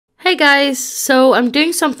Hey guys, so I'm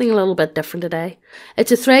doing something a little bit different today.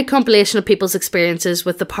 It's a thread compilation of people's experiences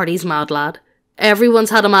with the party's mad lad.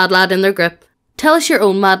 Everyone's had a mad lad in their group. Tell us your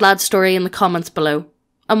own mad lad story in the comments below.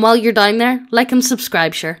 And while you're down there, like and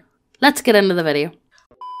subscribe, sure. Let's get into the video.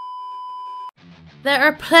 There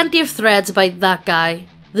are plenty of threads about that guy,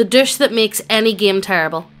 the douche that makes any game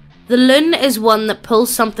terrible. The loon is one that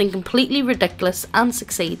pulls something completely ridiculous and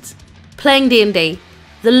succeeds. Playing D&D,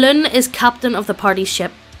 the loon is captain of the party's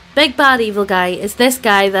ship. Big bad evil guy is this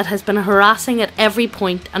guy that has been harassing at every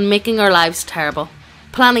point and making our lives terrible.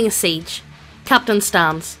 Planning a siege. Captain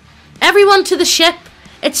stands. Everyone to the ship!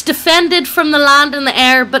 It's defended from the land and the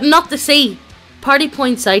air, but not the sea. Party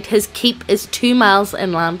points out his keep is 2 miles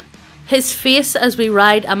inland. His face as we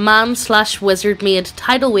ride a man/wizard made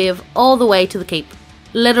tidal wave all the way to the keep,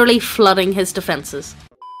 literally flooding his defences.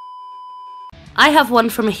 I have one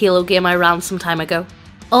from a Halo game I ran some time ago.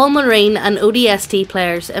 All Marine and ODST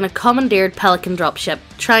players in a commandeered Pelican dropship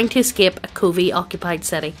trying to escape a Covey-occupied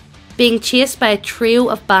city, being chased by a trio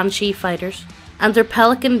of Banshee fighters, and their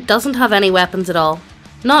Pelican doesn't have any weapons at all,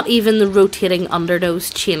 not even the rotating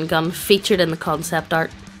undernose chain gun featured in the concept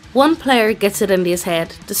art. One player gets it into his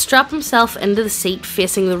head to strap himself into the seat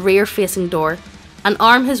facing the rear-facing door and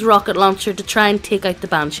arm his rocket launcher to try and take out the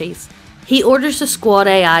Banshees. He orders the squad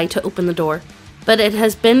AI to open the door, but it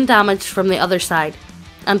has been damaged from the other side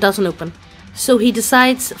and doesn't open. So he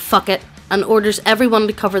decides, fuck it, and orders everyone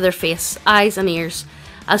to cover their face, eyes and ears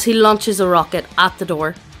as he launches a rocket at the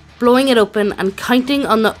door, blowing it open and counting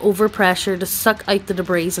on the overpressure to suck out the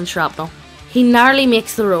debris and shrapnel. He narrowly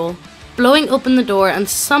makes the roll, blowing open the door and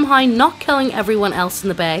somehow not killing everyone else in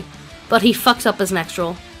the bay, but he fucks up his next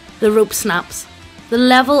roll. The rope snaps. The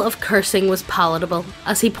level of cursing was palatable,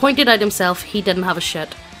 as he pointed out himself he didn't have a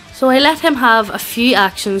shit. So I let him have a few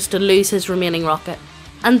actions to lose his remaining rocket,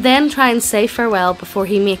 and then try and say farewell before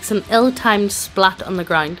he makes an ill-timed splat on the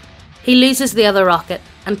ground. He loses the other rocket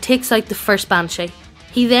and takes out the first Banshee.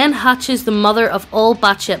 He then hatches the mother of all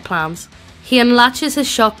batshit plans. He unlatches his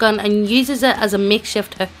shotgun and uses it as a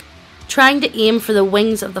makeshift hook, trying to aim for the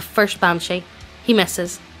wings of the first Banshee. He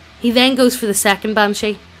misses. He then goes for the second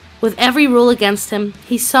Banshee. With every roll against him,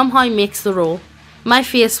 he somehow makes the roll. My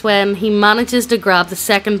face when he manages to grab the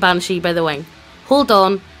second Banshee by the wing, hold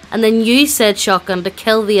on, and then use said shotgun to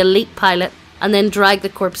kill the elite pilot and then drag the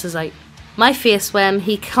corpses out. My face when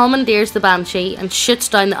he commandeers the Banshee and shoots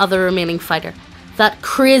down the other remaining fighter. That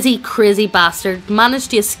crazy bastard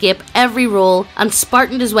managed to escape every roll and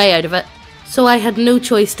Spartaned his way out of it, so I had no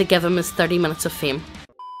choice to give him his 30 minutes of fame.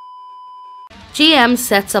 GM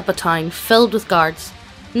sets up a town filled with guards.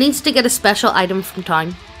 Needs to get a special item from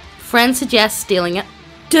town. Friend suggests stealing it.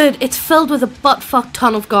 Dude, it's filled with a butt-fuck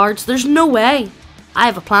ton of guards, there's no way. I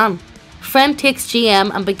have a plan. Friend takes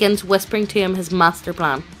GM and begins whispering to him his master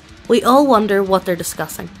plan. We all wonder what they're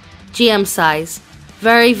discussing. GM sighs.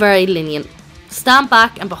 Very lenient. Stand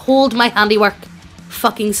back and behold my handiwork.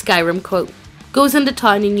 Fucking Skyrim quote. Goes into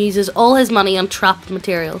town and uses all his money on trapped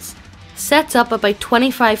materials. Sets up about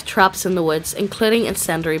 25 traps in the woods, including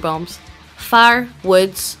incendiary bombs. Fire,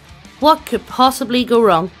 woods. What could possibly go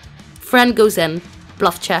wrong? Friend goes in.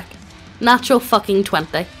 Bluff check. Natural fucking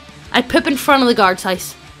 20. I poop in front of the guard's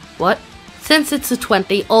house. What? Since it's a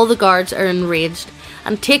 20, all the guards are enraged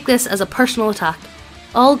and take this as a personal attack.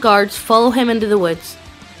 All guards follow him into the woods.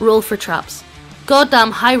 Roll for traps.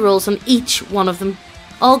 Goddamn high rolls on each one of them.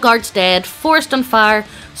 All guards dead, forest on fire,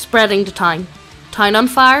 spreading to town. Town on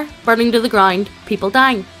fire, burning to the ground, people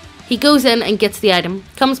dying. He goes in and gets the item,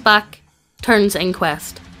 comes back, turns in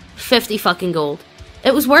quest. 50 fucking gold.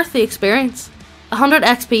 It was worth the experience. 100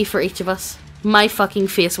 XP for each of us. My fucking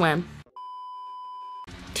face when.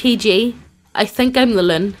 TG, I think I'm the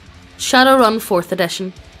loon. Shadowrun 4th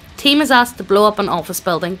edition. Team is asked to blow up an office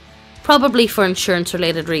building, probably for insurance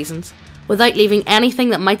related reasons, without leaving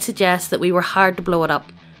anything that might suggest that we were hired to blow it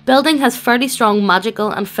up. Building has fairly strong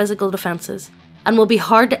magical and physical defences, and will be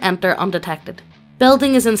hard to enter undetected.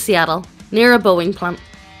 Building is in Seattle, near a Boeing plant.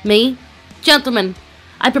 Me? Gentlemen,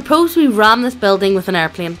 I propose we ram this building with an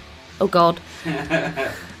airplane. Oh god.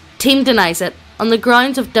 Team denies it, on the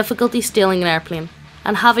grounds of difficulty stealing an airplane,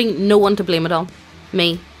 and having no one to blame it on.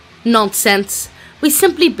 Me. Nonsense. We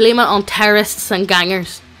simply blame it on terrorists and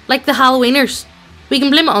gangers, like the Halloweeners. We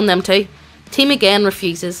can blame it on them too. Team again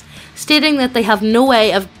refuses, stating that they have no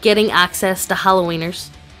way of getting access to Halloweeners,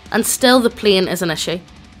 and still the plane is an issue.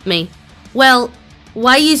 Me. Well,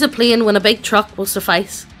 why use a plane when a big truck will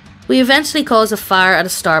suffice? We eventually cause a fire at a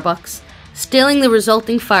Starbucks, stealing the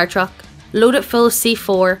resulting fire truck, load it full of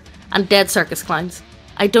C4 and dead circus clowns.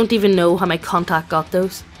 I don't even know how my contact got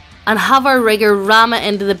those. And have our rigger ram it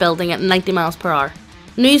into the building at 90 miles per hour.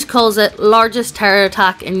 News calls it largest terror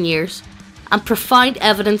attack in years, and profound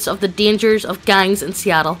evidence of the dangers of gangs in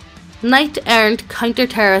Seattle. Knight-errant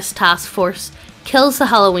counter-terrorist task force kills the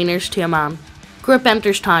Halloweeners to a man. Group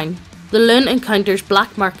enters town. The loon encounters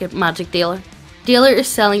black market magic dealer. Dealer is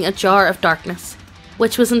selling a jar of darkness,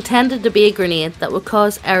 which was intended to be a grenade that would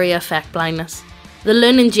cause area effect blindness. The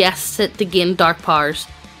loon ingests it to gain dark powers.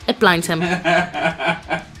 It blinds him.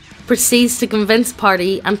 Proceeds to convince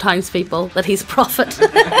party and townspeople that he's a prophet.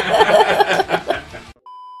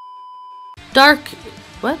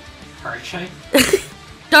 Hershey?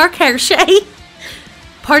 Dark Hershey.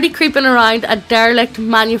 Party creeping around a derelict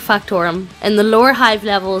manufactorum in the lower hive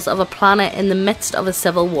levels of a planet in the midst of a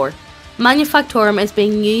civil war. Manufactorum is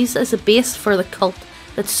being used as a base for the cult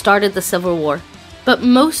that started the civil war. But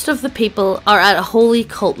most of the people are at a holy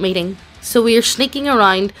cult meeting, so we are sneaking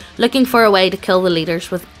around looking for a way to kill the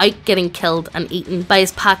leaders without getting killed and eaten by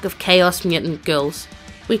his pack of chaos mutant ghouls.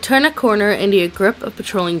 We turn a corner into a group of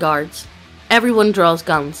patrolling guards. Everyone draws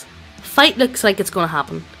guns. Fight looks like it's going to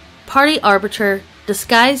happen. Party Arbiter,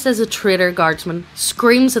 disguised as a traitor guardsman,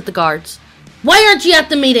 screams at the guards. "Why aren't you at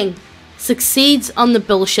the meeting?" Succeeds on the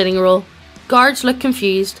bullshitting roll. Guards look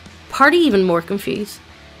confused. Party even more confused.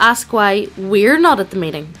 Ask why we're not at the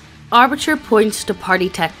meeting. Arbiter points to Party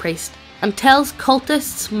Tech Priest and tells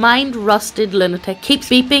cultists mind-rusted lunatic keeps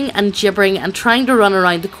beeping and gibbering and trying to run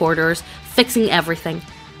around the corridors, fixing everything.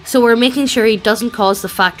 So we're making sure he doesn't cause the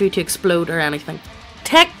factory to explode or anything.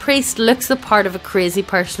 Tech Priest looks the part of a crazy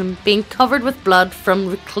person being covered with blood from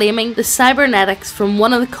reclaiming the cybernetics from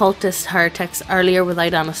one of the cultist heretics earlier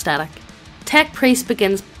without anesthetic. Tech Priest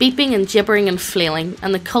begins beeping and gibbering and flailing,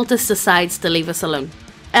 and the cultist decides to leave us alone.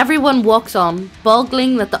 Everyone walks on,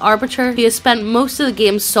 boggling that the Arbiter, who has spent most of the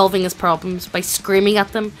game solving his problems by screaming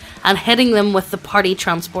at them and hitting them with the party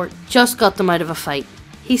transport, just got them out of a fight.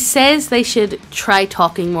 He says they should try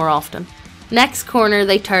talking more often. Next corner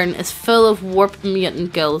they turn is full of warped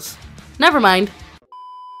mutant ghouls. Never mind.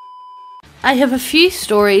 I have a few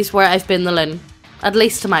stories where I've been the loon, at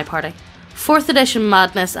least to my party. 4th edition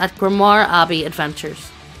madness at Grimoire Abbey Adventures.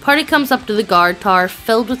 Party comes up to the guard tower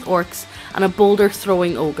filled with orcs and a boulder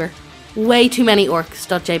throwing ogre. Way too many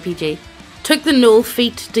orcs.jpg. Took the null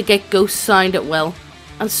feat to get ghost sound at will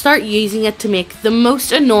and start using it to make the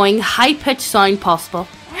most annoying high pitched sound possible.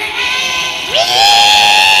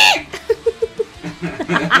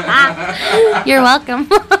 You're welcome.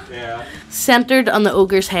 Yeah. Centered on the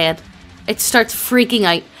ogre's head. It starts freaking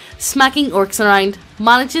out, smacking orcs around,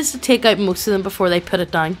 manages to take out most of them before they put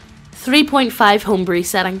it down. 3.5 homebrew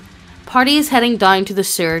setting. Party is heading down to the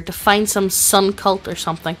sewer to find some sun cult or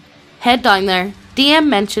something. Head down there. DM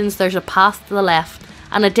mentions there's a path to the left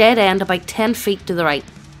and a dead end about 10 feet to the right.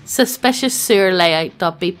 Suspicious sewer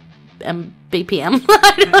layout.bpm.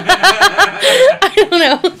 I don't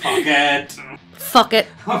know. Fuck it. Fuck it.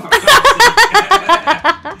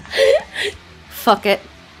 Fuck it.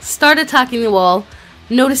 Start attacking the wall,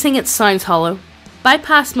 noticing it sounds hollow.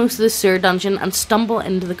 Bypass most of the sewer dungeon and stumble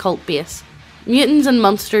into the cult base. Mutants and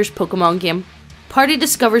Monsters Pokemon game. Party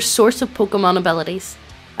discovers source of Pokemon abilities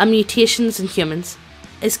and mutations in humans.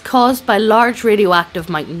 Is caused by large radioactive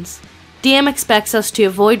mountains. DM expects us to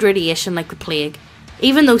avoid radiation like the plague,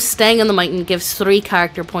 even though staying on the mountain gives 3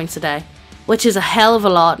 character points a day, which is a hell of a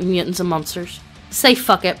lot in Mutants and Monsters. Say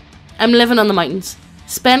fuck it, I'm living on the mountains.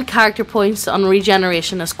 Spend character points on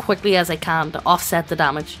regeneration as quickly as I can to offset the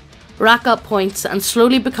damage. Rack up points and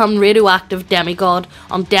slowly become radioactive demigod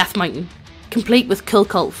on Death Mountain, complete with cool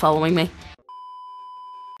cult following me.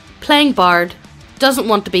 Playing Bard, doesn't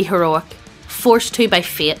want to be heroic, forced to by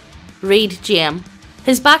fate. Read GM.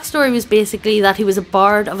 His backstory was basically that he was a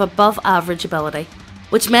bard of above average ability,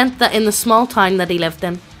 which meant that in the small town that he lived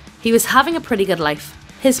in, he was having a pretty good life.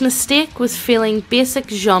 His mistake was feeling basic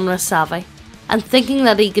genre savvy and thinking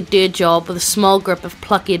that he could do a job with a small group of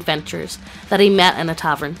plucky adventurers that he met in a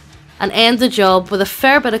tavern, and end the job with a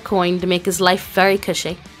fair bit of coin to make his life very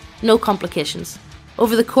cushy. No complications.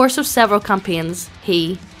 Over the course of several campaigns,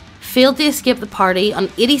 he failed to escape the party on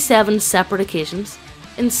 87 separate occasions,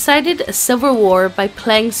 incited a civil war by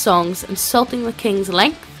playing songs insulting the king's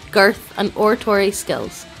length, girth and oratory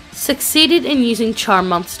skills, succeeded in using Charm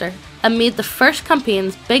Monster, and made the first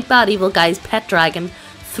campaign's Big Bad Evil Guy's pet dragon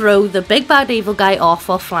throw the Big Bad Evil Guy off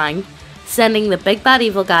while flying, sending the Big Bad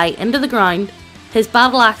Evil Guy into the ground, his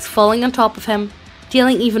battle axe falling on top of him,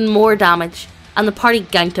 dealing even more damage, and the party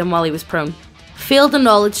ganked him while he was prone. Failed a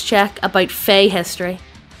knowledge check about Fae history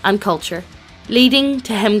and culture, leading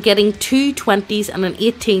to him getting 2 20s and an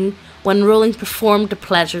 18 when rolling performed to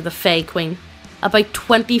pleasure the Fae Queen, about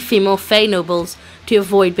 20 female Fae nobles to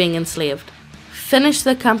avoid being enslaved. Finish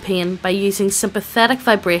the campaign by using sympathetic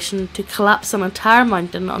vibration to collapse an entire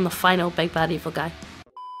mountain on the final big bad evil guy.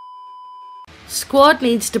 Squad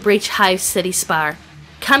needs to breach Hive City Spire.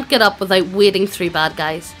 Can't get up without wading through bad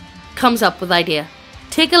guys. Comes up with idea.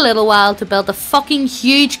 Take a little while to build a fucking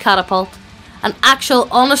huge catapult. An actual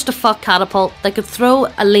honest to fuck catapult that could throw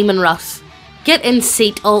a Lehman Russ. Get in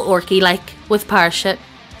seat all orky like, with parachute.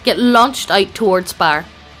 Get launched out towards Spire.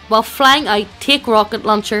 While flying out, take rocket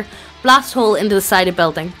launcher, blast hole into the side of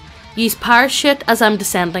building. Use parachute as I'm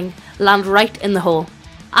descending, land right in the hole.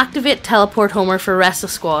 Activate teleport Homer for rest of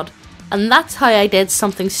squad. And that's how I did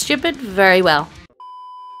something stupid very well.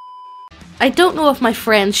 I don't know if my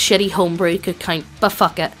friend's shitty homebrew could count, but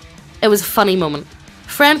fuck it. It was a funny moment.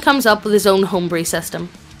 Friend comes up with his own homebrew system.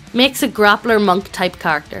 Makes a grappler monk type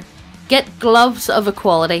character. Get gloves of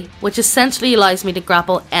equality, which essentially allows me to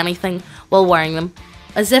grapple anything while wearing them,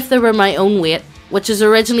 as if they were my own weight, which is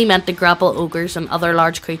originally meant to grapple ogres and other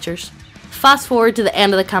large creatures. Fast forward to the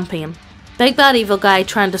end of the campaign. Big bad evil guy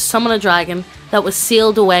trying to summon a dragon that was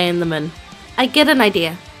sealed away in the moon. I get an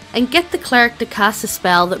idea, and get the cleric to cast a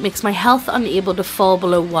spell that makes my health unable to fall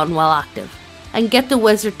below 1 while active, and get the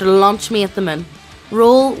wizard to launch me at the moon.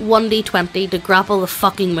 Roll 1d20 to grapple the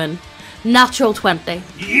fucking moon. Natural 20.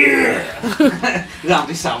 Yeah! The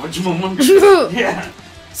Andy Savage moment. Yeah.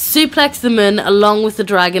 Suplex the moon along with the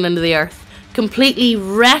dragon into the earth. Completely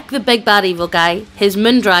wreck the big bad evil guy, his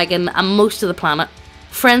moon dragon, and most of the planet.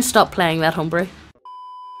 Friends stop playing that homebrew.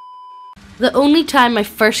 The only time my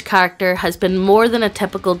first character has been more than a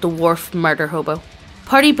typical dwarf murder hobo.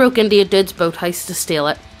 Party broke into a dude's boathouse to steal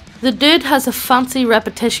it. The dude has a fancy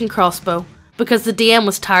repetition crossbow because the DM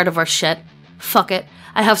was tired of our shit. Fuck it,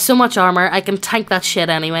 I have so much armour I can tank that shit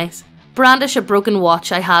anyways. Brandish a broken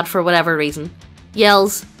watch I had for whatever reason.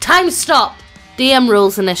 Yells, "Time stop!" DM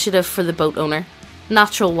rolls initiative for the boat owner.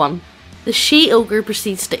 Natural 1. The she-ogre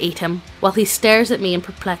proceeds to eat him while he stares at me in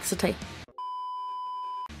perplexity.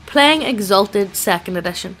 Playing Exalted 2nd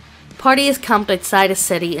Edition. Party is camped outside a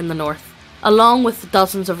city in the north, along with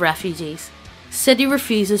dozens of refugees. City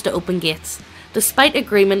refuses to open gates, despite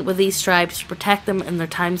agreement with these tribes to protect them in their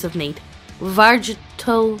times of need.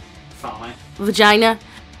 Vargital Vagina,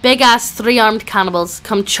 big-ass 3-armed cannibals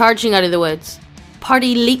come charging out of the woods.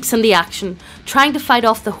 Party leaps into action, trying to fight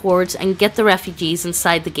off the hordes and get the refugees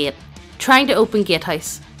inside the gate. Trying to open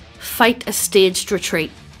gatehouse. Fight a staged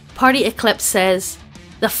retreat. Party Eclipse says,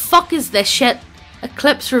 "The fuck is this shit?"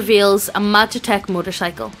 Eclipse reveals a Magitech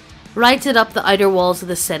motorcycle. Rides it up the outer walls of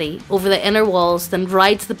the city, over the inner walls, then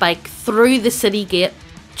rides the bike through the city gate,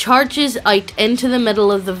 charges out into the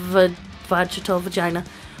middle of the vaginal vagina,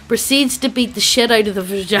 proceeds to beat the shit out of the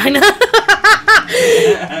vagina,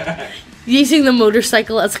 using the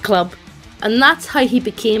motorcycle as a club. And that's how he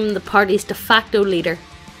became the party's de facto leader.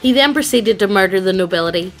 He then proceeded to murder the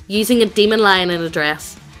nobility, using a demon lion in a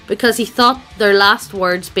dress, because he thought their last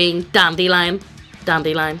words being dandelion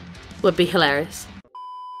would be hilarious.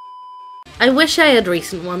 I wish I had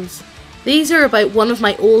recent ones. These are about one of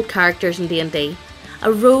my old characters in D&D,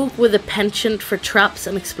 a rogue with a penchant for traps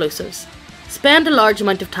and explosives. Spend a large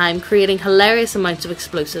amount of time creating hilarious amounts of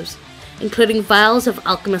explosives, including vials of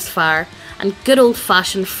alchemist fire and good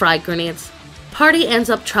old-fashioned frag grenades. Party ends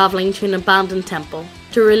up travelling to an abandoned temple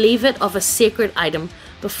to relieve it of a sacred item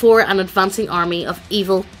before an advancing army of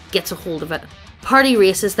evil gets a hold of it. Party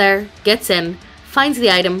races there, gets in, finds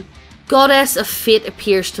the item. Goddess of Fate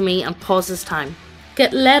appears to me and pauses time.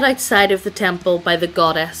 Get led outside of the temple by the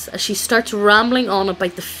goddess as she starts rambling on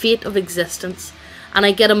about the fate of existence, and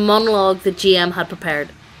I get a monologue the GM had prepared.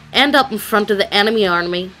 End up in front of the enemy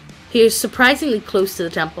army, who is surprisingly close to the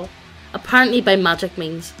temple, apparently by magic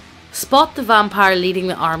means. Spot the vampire leading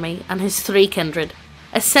the army and his 3 kindred,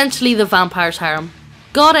 essentially the vampire's harem.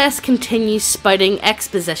 Goddess continues spouting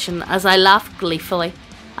exposition as I laugh gleefully,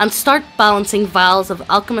 and start balancing vials of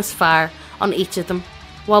alchemist fire on each of them,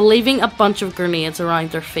 while leaving a bunch of grenades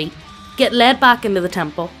around their feet. Get led back into the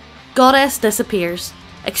temple. Goddess disappears.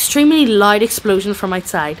 Extremely loud explosion from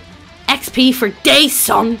outside. XP for days,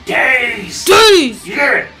 son! Days! Days!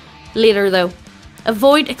 Yeah! Later though,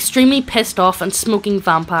 avoid extremely pissed off and smoking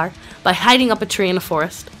vampire by hiding up a tree in a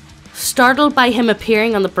forest. Startled by him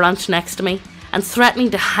appearing on the branch next to me and threatening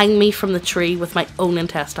to hang me from the tree with my own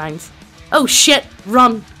intestines. Oh shit,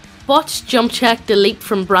 run! Watch jump check to leap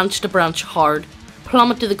from branch to branch hard.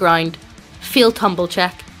 Plummet to the ground. Fail tumble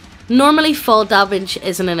check. Normally fall damage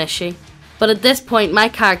isn't an issue, but at this point my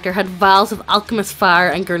character had vials of alchemist fire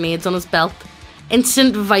and grenades on his belt.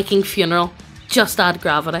 Instant Viking funeral. Just add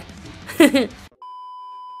gravity.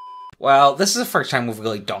 Well, this is the first time we've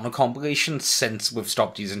really done a compilation since we've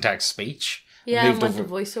stopped using text-to-speech. Yeah, moved went to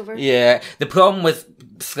over. voiceover. Yeah, the problem with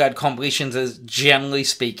thread compilations is, generally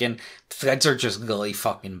speaking, threads are just really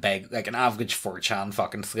fucking big. Like, an average 4chan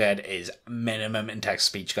fucking thread is minimum in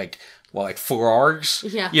text-speech, like 4 hours?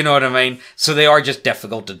 Yeah. You know what I mean? So they are just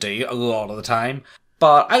difficult to do a lot of the time.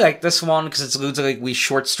 But I like this one because it's loads of like wee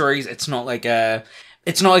short stories. It's not like a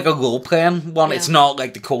role-playing one. Yeah. It's not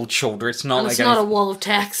like The Cold Shoulder. It's not And like it's not a wall of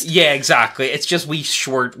text. Yeah, exactly. It's just wee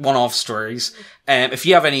short one-off stories. If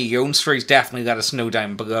you have any of your own stories, definitely let us know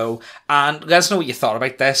down below. And let us know what you thought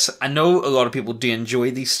about this. I know a lot of people do enjoy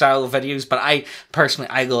these style of videos, but I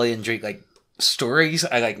really enjoy like stories.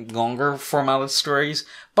 I like longer formatted stories.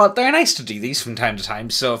 But they're nice to do these from time to time.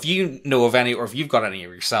 So if you know of any, or if you've got any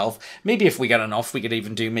of yourself, maybe if we get enough, we could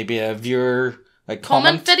even do maybe a viewer like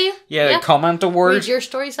comment video? Yeah, a comment award. Read your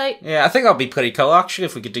stories out. Yeah, I think that'd be pretty cool actually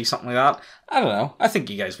if we could do something like that. I don't know. I think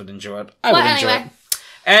you guys would enjoy it. I would enjoy it.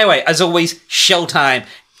 Anyway, as always, Showtime.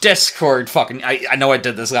 Discord, I know I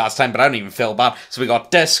did this last time, but I don't even feel bad. So we got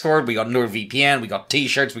Discord, we got NordVPN, we got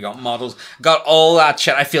t-shirts, we got models, got all that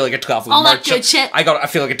shit. I feel like a traveling merchant. All that good shit. I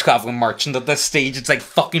feel like a traveling merchant at this stage. It's like,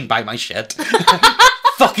 fucking buy my shit.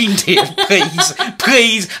 Fucking dear,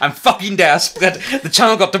 please, I'm fucking desperate. The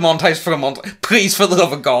channel got demonetized for a month. Please, for the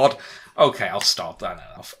love of God. Okay, I'll stop that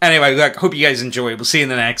enough. Anyway, look, hope you guys enjoy. We'll see you in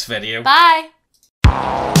the next video. Bye.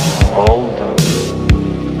 All those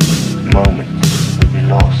moments will be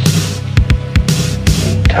lost.